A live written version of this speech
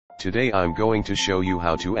Today I'm going to show you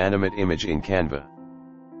how to animate image in Canva.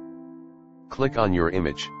 Click on your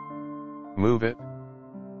image. Move it.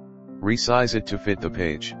 Resize it to fit the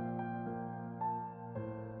page.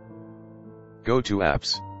 Go to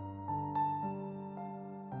Apps.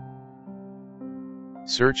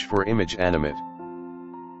 Search for Image Animate.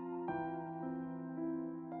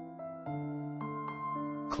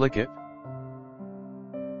 Click it.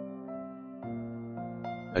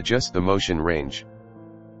 Adjust the motion range.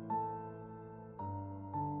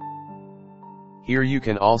 Here you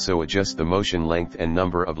can also adjust the motion length and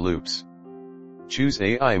number of loops. Choose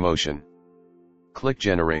AI motion. Click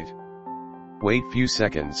Generate. Wait few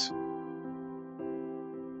seconds.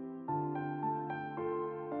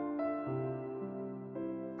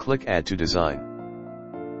 Click Add to Design.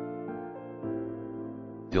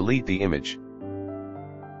 Delete the image.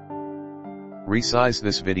 Resize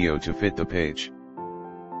this video to fit the page.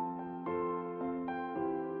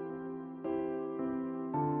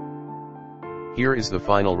 Here is the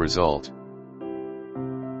final result.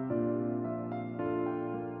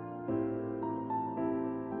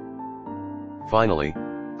 Finally,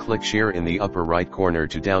 click Share in the upper right corner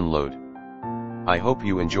to download. I hope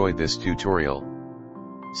you enjoyed this tutorial.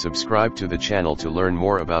 Subscribe to the channel to learn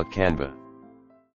more about Canva.